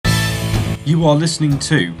You are listening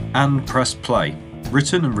to And Press Play,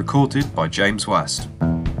 written and recorded by James West.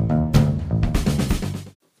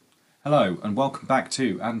 Hello and welcome back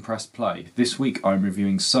to And Press Play. This week I'm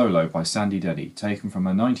reviewing Solo by Denny, taken from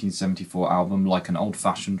her 1974 album Like an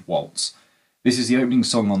Old-Fashioned Waltz. This is the opening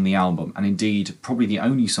song on the album, and indeed probably the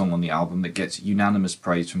only song on the album that gets unanimous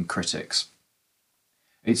praise from critics.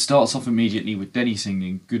 It starts off immediately with Denny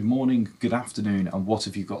singing "Good morning, good afternoon, and what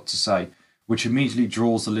have you got to say?", which immediately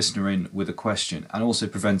draws the listener in with a question and also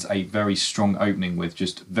prevents a very strong opening with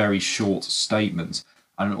just very short statements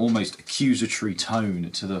and an almost accusatory tone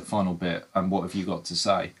to the final bit, "and what have you got to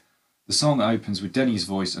say?". The song opens with Denny's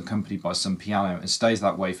voice accompanied by some piano and stays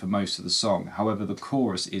that way for most of the song. However, the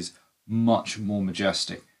chorus is much more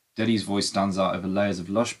majestic. Denny's voice stands out over layers of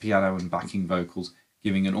lush piano and backing vocals,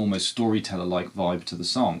 giving an almost storyteller-like vibe to the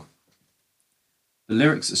song. The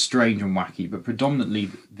lyrics are strange and wacky, but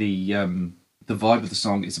predominantly the vibe of the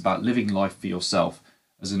song is about living life for yourself,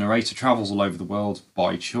 as the narrator travels all over the world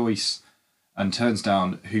by choice and turns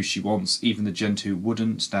down who she wants, even the gent who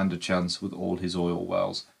wouldn't stand a chance with all his oil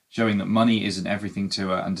wells, showing that money isn't everything to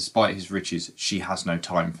her, and despite his riches, she has no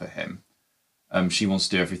time for him. She wants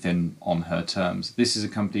to do everything on her terms. This is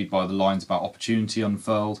accompanied by the lines about opportunity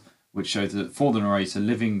unfurled, which show that for the narrator,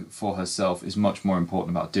 living for herself is much more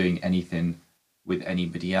important about doing anything with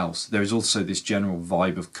anybody else. There is also this general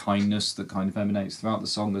vibe of kindness that kind of emanates throughout the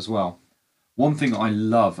song as well. One thing I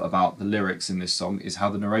love about the lyrics in this song is how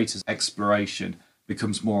the narrator's exploration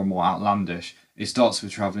becomes more and more outlandish. It starts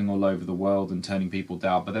with travelling all over the world and turning people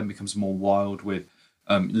down, but then becomes more wild with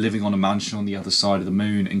living on a mansion on the other side of the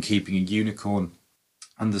moon and keeping a unicorn,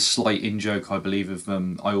 and the slight in-joke, I believe, of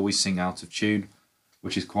 "I always sing out of tune",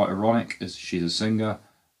 which is quite ironic as she's a singer.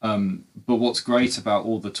 But what's great about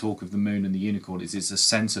all the talk of the moon and the unicorn is it's a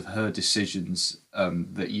sense of her decisions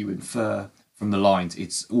that you infer from the lines.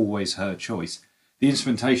 It's always her choice. The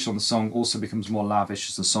instrumentation on the song also becomes more lavish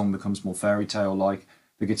as the song becomes more fairy tale-like.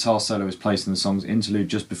 The guitar solo is placed in the song's interlude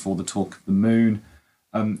just before the talk of the moon.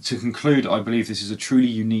 To conclude, I believe this is a truly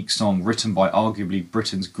unique song written by arguably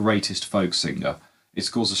Britain's greatest folk singer. It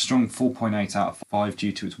scores a strong 4.8 out of 5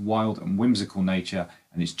 due to its wild and whimsical nature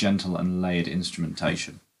and its gentle and layered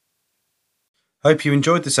instrumentation. Hope you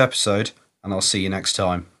enjoyed this episode, and I'll see you next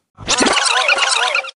time.